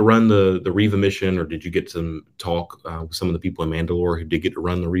 Did you get to run the Riva mission, or did you get some talk with some of the people in Mandalore who did get to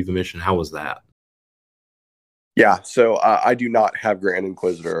run the Riva mission? How was that? Yeah, so I do not have Grand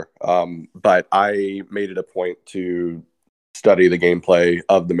Inquisitor, but I made it a point to study the gameplay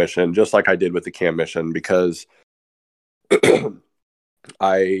of the mission, just like I did with the Cam mission, because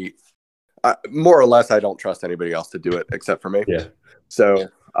I more or less I don't trust anybody else to do it except for me. Yeah. So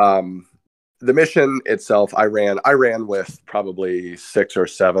the mission itself, I ran with probably 6 or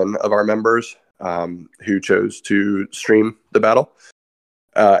 7 of our members who chose to stream the battle.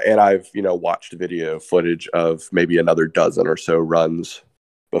 And I've, watched video footage of maybe another dozen or so runs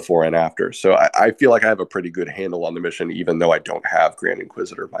before and after. So I feel like I have a pretty good handle on the mission, even though I don't have Grand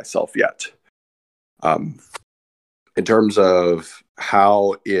Inquisitor myself yet. In terms of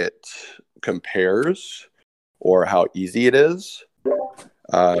how it compares or how easy it is,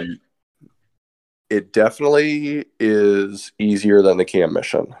 it definitely is easier than the Cam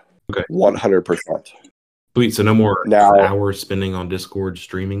mission. Okay. 100%. Sweet. So no more now, hours spending on Discord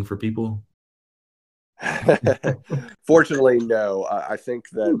streaming for people? Fortunately, no. I think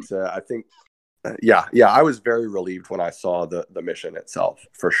I was very relieved when I saw the mission itself,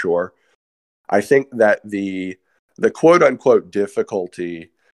 for sure. I think that the quote unquote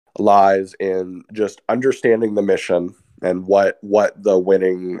difficulty lies in just understanding the mission and what the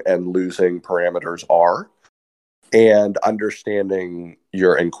winning and losing parameters are, and understanding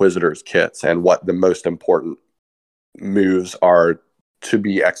your Inquisitor's kits and what the most important moves are to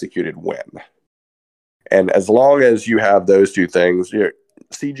be executed when. And as long as you have those two things,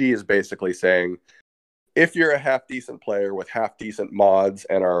 CG is basically saying, if you're a half-decent player with half-decent mods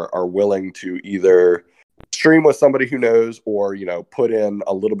and are willing to either stream with somebody who knows or, put in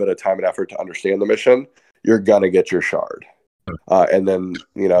a little bit of time and effort to understand the mission, you're going to get your shard. And then,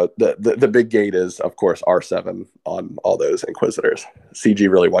 the big gate is, of course, R7 on all those Inquisitors. CG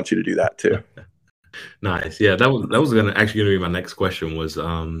really wants you to do that too. Nice. Yeah, that was going to be my next question was,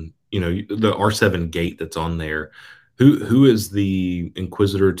 the R7 gate that's on there. Who is the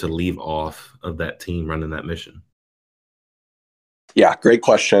Inquisitor to leave off of that team running that mission? Yeah, great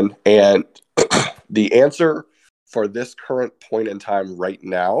question. And the answer for this current point in time right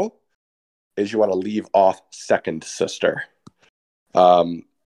now is you want to leave off Second Sister.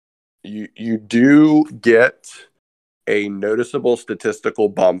 You do get a noticeable statistical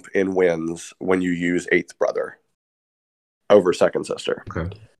bump in wins when you use Eighth Brother over Second Sister.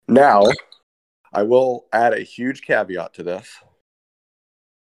 Okay. Now, I will add a huge caveat to this.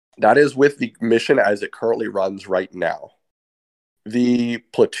 That is with the mission as it currently runs right now. The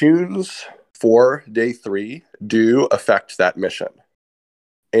platoons for day 3 do affect that mission.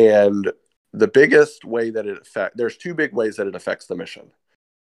 And the biggest way that there's 2 big ways that it affects the mission.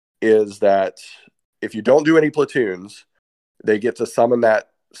 Is that if you don't do any platoons, they get to summon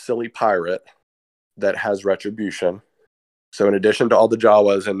that silly pirate that has retribution. So in addition to all the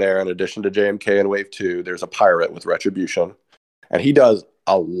Jawas in there, in addition to JMK and Wave 2, there's a pirate with retribution. And he does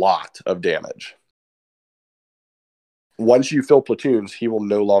a lot of damage. once you fill platoons, he will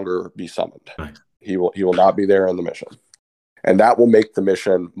no longer be summoned. Nice. He will not be there on the mission. And that will make the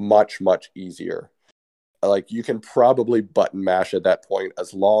mission much, much easier. Like, you can probably button mash at that point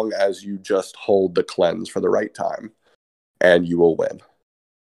as long as you just hold the cleanse for the right time, and you will win.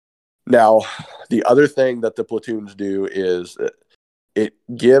 Now, the other thing that the platoons do is it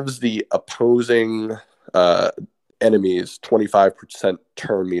gives the opposing enemies 25%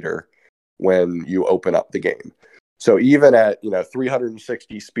 turn meter when you open up the game. So even at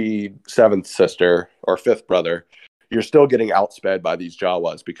 360 speed, 7th sister or 5th brother, you're still getting outsped by these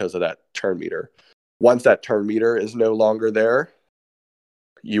Jawas because of that turn meter. Once that turn meter is no longer there,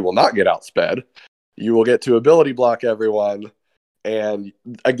 you will not get outsped. You will get to ability block everyone, and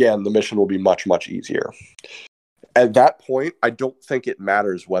again, the mission will be much, much easier. At that point, I don't think it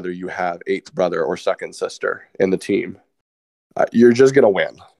matters whether you have 8th brother or 2nd sister in the team. You're just going to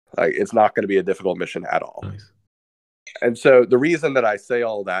win. It's not going to be a difficult mission at all. Nice. And so the reason that I say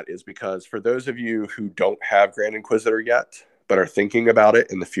all that is because for those of you who don't have Grand Inquisitor yet, but are thinking about it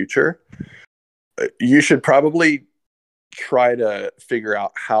in the future, you should probably try to figure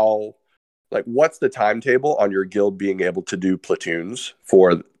out what's the timetable on your guild being able to do platoons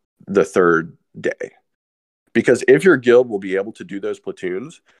for the 3rd day. Because if your guild will be able to do those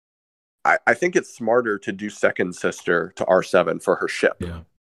platoons, I think it's smarter to do 2nd sister to R7 for her ship. Yeah.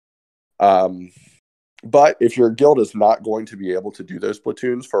 But if your guild is not going to be able to do those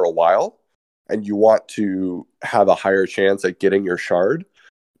platoons for a while, and you want to have a higher chance at getting your shard,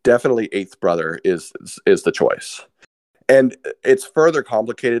 definitely 8th brother is the choice. And it's further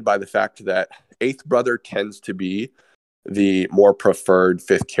complicated by the fact that 8th brother tends to be the more preferred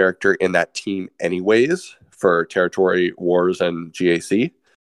 5th character in that team anyways for territory wars and GAC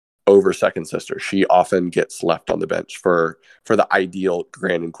over 2nd sister. She often gets left on the bench for the ideal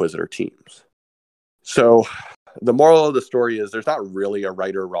Grand Inquisitor teams. So the moral of the story is there's not really a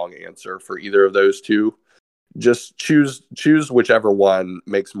right or wrong answer for either of those two. Just choose whichever one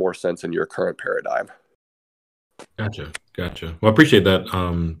makes more sense in your current paradigm. Gotcha. Well, I appreciate that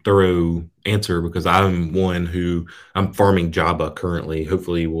thorough answer, because I'm farming Jabba currently.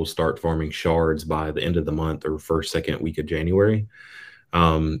 Hopefully we'll start farming shards by the end of the month or first, second week of January.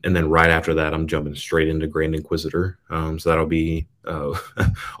 And then right after that, I'm jumping straight into Grand Inquisitor. So that'll be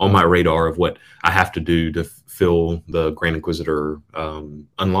on my radar of what I have to do to fill the Grand Inquisitor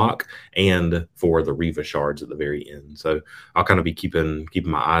unlock and for the Riva shards at the very end. So I'll kind of be keeping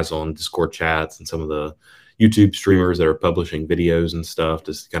my eyes on Discord chats and some of the YouTube streamers that are publishing videos and stuff,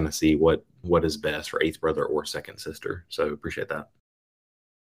 just to kind of see what is best for 8th brother or 2nd sister. So appreciate that.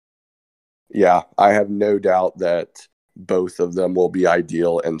 Yeah, I have no doubt that both of them will be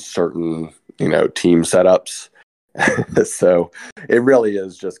ideal in certain, team setups. So it really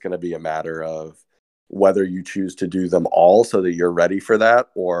is just going to be a matter of whether you choose to do them all so that you're ready for that,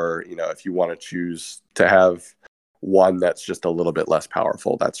 or, if you want to choose to have one that's just a little bit less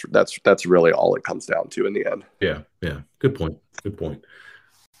powerful. That's really all it comes down to in the end. Yeah. Good point.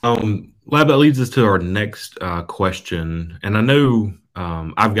 Lab, that leads us to our next question. And I know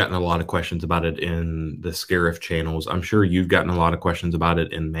I've gotten a lot of questions about it in the Scarif channels. I'm sure you've gotten a lot of questions about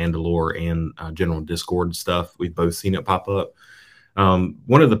it in Mandalore and general Discord stuff. We've both seen it pop up.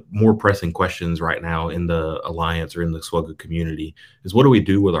 One of the more pressing questions right now in the Alliance or in the Swugga community is, what do we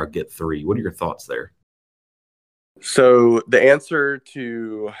do with our Get 3? What are your thoughts there? So the answer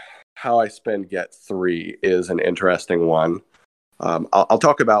to how I spend Get 3 is an interesting one. I'll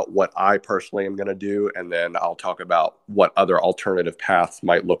talk about what I personally am going to do, and then I'll talk about what other alternative paths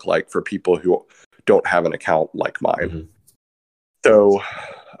might look like for people who don't have an account like mine. Mm-hmm. So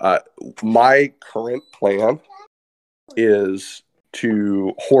my current plan is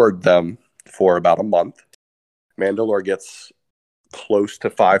to hoard them for about a month. Mandalore gets close to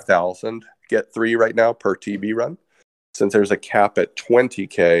 5,000 Get 3 right now per TB run. Since there's a cap at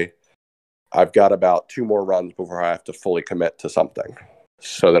 20K, I've got about 2 more runs before I have to fully commit to something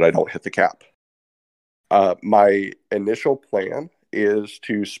so that I don't hit the cap. My initial plan is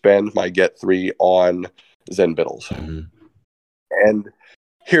to spend my Get 3 on Zen Biddles. Mm-hmm. And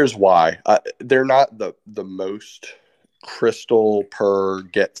here's why. They're not the most crystal per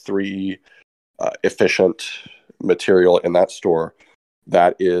Get 3 efficient material in that store.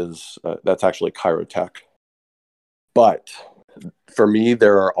 That's actually Chirotech. But for me,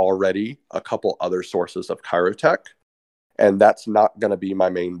 there are already a couple other sources of Chirotech, and that's not going to be my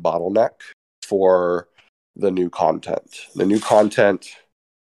main bottleneck for the new content. The new content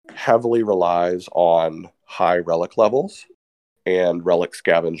heavily relies on high relic levels and relic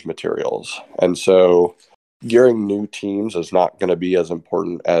scavenge materials. And so gearing new teams is not going to be as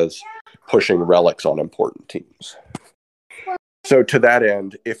important as pushing relics on important teams. So to that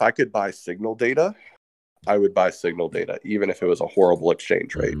end, if I could buy signal data, I would buy signal data, even if it was a horrible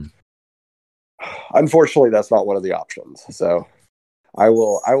exchange rate. Unfortunately, that's not one of the options. So I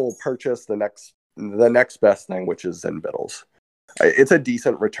will purchase the next best thing, which is Zenbittles. It's a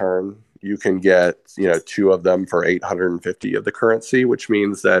decent return. You can get, 2 of them for 850 of the currency, which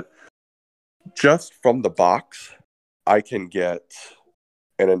means that just from the box, I can get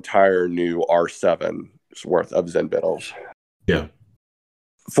an entire new R7's worth of Zenbittles. Yeah.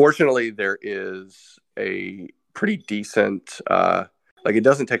 Fortunately, there is a pretty decent, it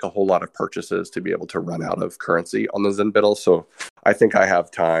doesn't take a whole lot of purchases to be able to run out of currency on the Zenbittles. So I think I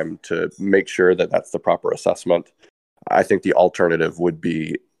have time to make sure that that's the proper assessment. I think the alternative would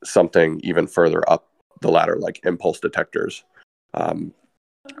be something even further up the ladder, like impulse detectors,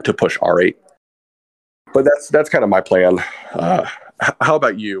 to push R8. But that's kind of my plan. How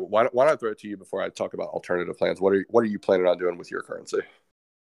about you? Why don't I throw it to you before I talk about alternative plans? What are you planning on doing with your currency?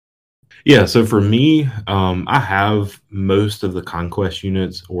 Yeah, so for me, I have most of the conquest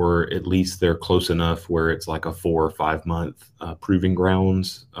units, or at least they're close enough where it's like a 4 or 5 month proving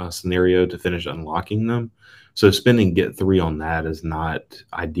grounds scenario to finish unlocking them. So spending get 3 on that is not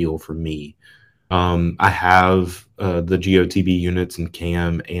ideal for me. I have the GOTB units in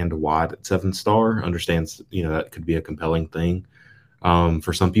Cam and Watt at 7-star. Understands, that could be a compelling thing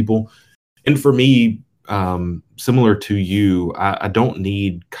for some people. And for me, similar to you, I don't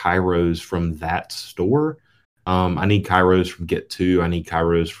need Kairos from that store. I need Kairos from Get 2. I need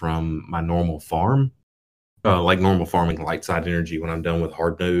Kairos from my normal farm. Like normal farming, light side energy, when I'm done with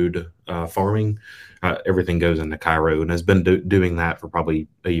hard node farming, everything goes into Cairo, and has been doing that for probably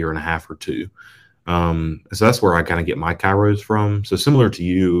a year and a half or 2. So that's where I kind of get my Kairos from. So similar to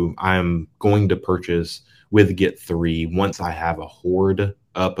you, I'm going to purchase with Get 3 once I have a horde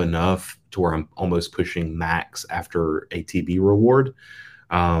up enough to where I'm almost pushing max after a TB reward.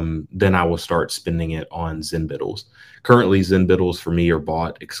 Then I will start spending it on Zenbittles. Currently, Zenbittles for me are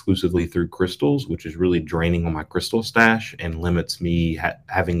bought exclusively through crystals, which is really draining on my crystal stash and limits me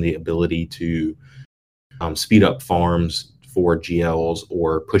having the ability to speed up farms for GLs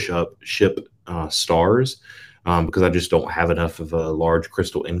or push up ship stars because I just don't have enough of a large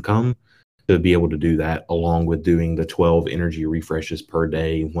crystal income to be able to do that, along with doing the 12 energy refreshes per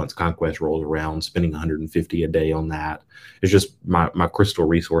day once Conquest rolls around, spending 150 a day on that. It's just my crystal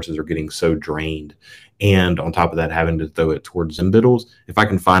resources are getting so drained. And on top of that, having to throw it towards Zenbittles. If I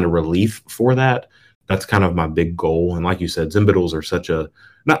can find a relief for that, that's kind of my big goal. And like you said, Zenbittles are such a,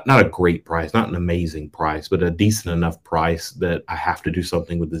 not a great price, not an amazing price, but a decent enough price that I have to do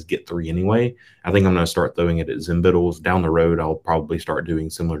something with this Get 3 anyway. I think I'm going to start throwing it at Zenbittles. Down the road, I'll probably start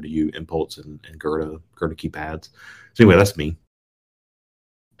doing similar to you, Impulse and Gerda keypads. So anyway, that's me.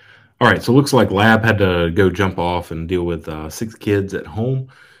 All right, so it looks like Lab had to go jump off and deal with 6 kids at home.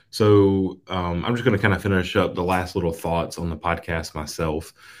 So I'm just going to kind of finish up the last little thoughts on the podcast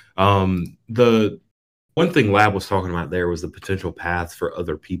myself. The one thing Lab was talking about there was the potential paths for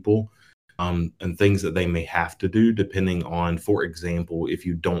other people and things that they may have to do depending on, for example, if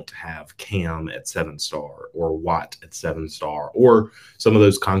you don't have Cam at 7-star or Watt at 7-star, or some of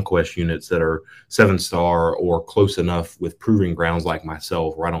those conquest units that are 7-star or close enough with proving grounds like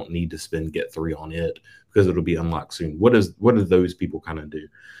myself where I don't need to spend Get 3 on it because it'll be unlocked soon. What do those people kind of do?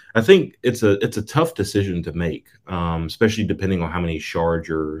 I think it's a tough decision to make, especially depending on how many shards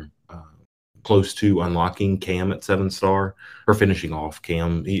you're close to unlocking Cam at 7-star or finishing off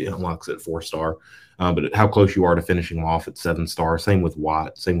Cam. He unlocks at 4-star, but how close you are to finishing him off at 7-star. Same with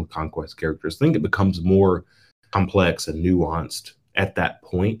Watt, same with conquest characters. I think it becomes more complex and nuanced at that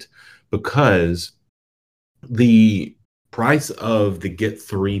point because the price of the Get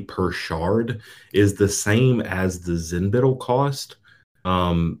 3 per shard is the same as the Zenbittle cost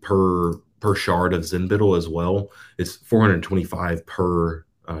per shard of Zenbittle as well. It's 425 per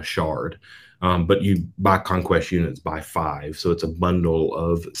shard. But you buy conquest units by 5, so it's a bundle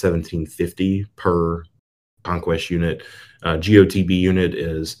of 1750 per conquest unit. GOTB unit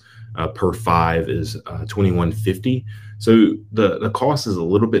is per 5 is 2150. So the cost is a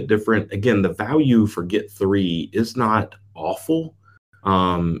little bit different. Again, the value for Get 3 is not awful.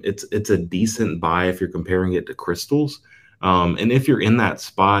 It's a decent buy if you're comparing it to crystals. And if you're in that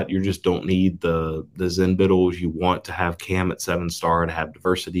spot, you just don't need the Zenbittles. You want to have Cam at 7-star to have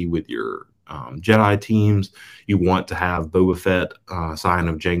diversity with your Jedi teams. You want to have Boba Fett, Sign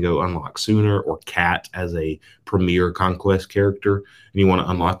of Jango unlock sooner, or Cat as a premier conquest character, and you want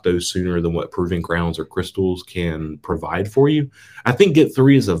to unlock those sooner than what Proving Grounds or Crystals can provide for you. I think Get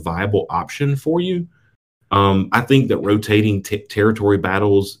 3 is a viable option for you. I think that rotating territory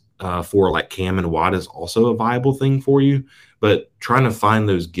battles for like Cam and Watt is also a viable thing for you. But trying to find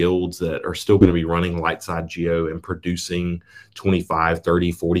those guilds that are still going to be running light side geo and producing 25,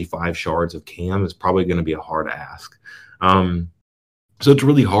 30, 45 shards of Cam is probably going to be a hard ask. So it's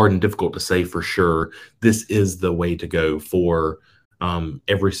really hard and difficult to say for sure this is the way to go for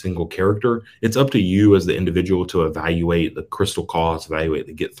every single character. It's up to you as the individual to evaluate the crystal cost, evaluate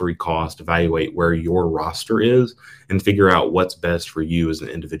the get 3 cost, evaluate where your roster is, and figure out what's best for you as an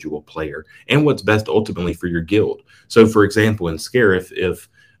individual player and what's best ultimately for your guild. So, for example, in Scarif, if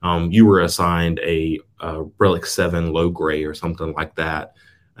you were assigned a Relic 7 low gray or something like that,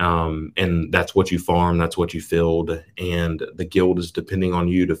 and that's what you farm, that's what you filled, and the guild is depending on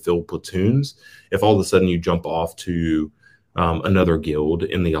you to fill platoons. If all of a sudden you jump off to another guild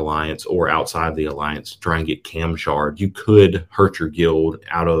in the alliance or outside the alliance to try and get Cam Shard, you could hurt your guild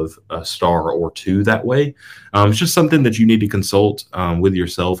out of a star or 2 that way. It's just something that you need to consult with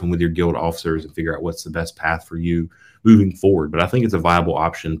yourself and with your guild officers and figure out what's the best path for you moving forward. But I think it's a viable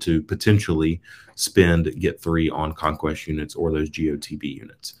option to potentially spend get 3 on conquest units or those GOTB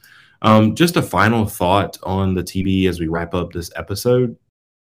units. Just a final thought on the TB as we wrap up this episode.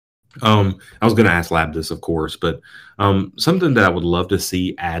 I was going to ask Lab this, of course, but something that I would love to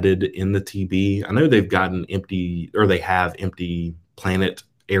see added in the TB. I know they've gotten empty, or they have empty planet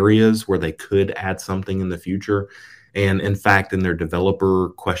areas where they could add something in the future. And in fact, in their developer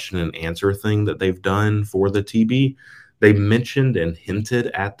question and answer thing that they've done for the TB, they mentioned and hinted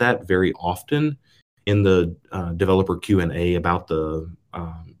at that very often in the developer Q&A about the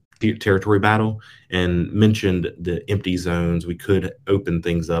territory battle, and mentioned the empty zones. We could open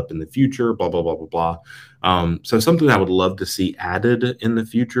things up in the future, blah, blah, blah, blah, blah. So something I would love to see added in the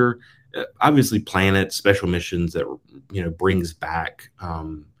future, obviously planets, special missions that, brings back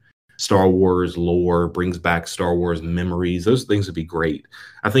Star Wars lore, brings back Star Wars memories. Those things would be great.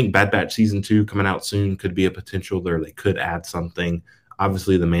 I think Bad Batch Season 2 coming out soon could be a potential there. They could add something.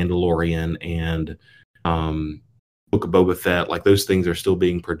 Obviously, The Mandalorian and Book of Boba Fett, like those things are still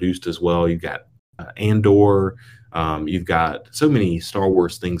being produced as well. You've got Andor. You've got so many Star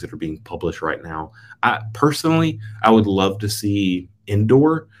Wars things that are being published right now. I would love to see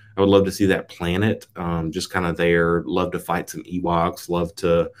Endor. I would love to see that planet just kind of there. Love to fight some Ewoks. Love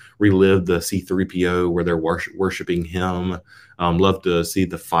to relive the C-3PO where they're worshiping him. Love to see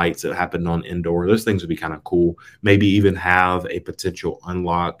the fights that happened on Endor. Those things would be kind of cool. Maybe even have a potential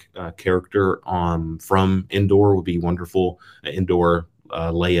unlock character from Endor would be wonderful. Endor,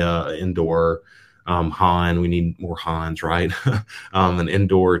 Leia, Endor, Han. We need more Hans, right? An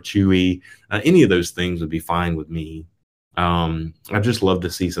Endor, Chewie. Any of those things would be fine with me. I'd just love to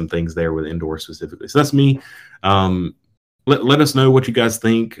see some things there with Endor specifically. So that's me. Let us know what you guys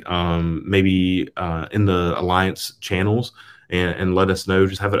think, maybe in the Alliance channels, and let us know.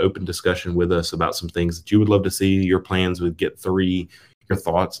 Just have an open discussion with us about some things that you would love to see, your plans with Get 3, your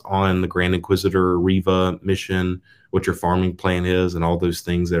thoughts on the Grand Inquisitor Reva mission, what your farming plan is, and all those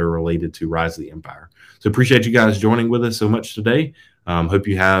things that are related to Rise of the Empire. So appreciate you guys joining with us so much today. Hope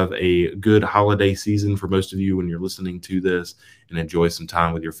you have a good holiday season for most of you when you're listening to this, and enjoy some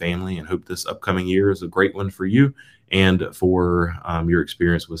time with your family, and hope this upcoming year is a great one for you and for your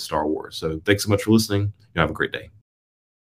experience with Star Wars. So thanks so much for listening. You have a great day.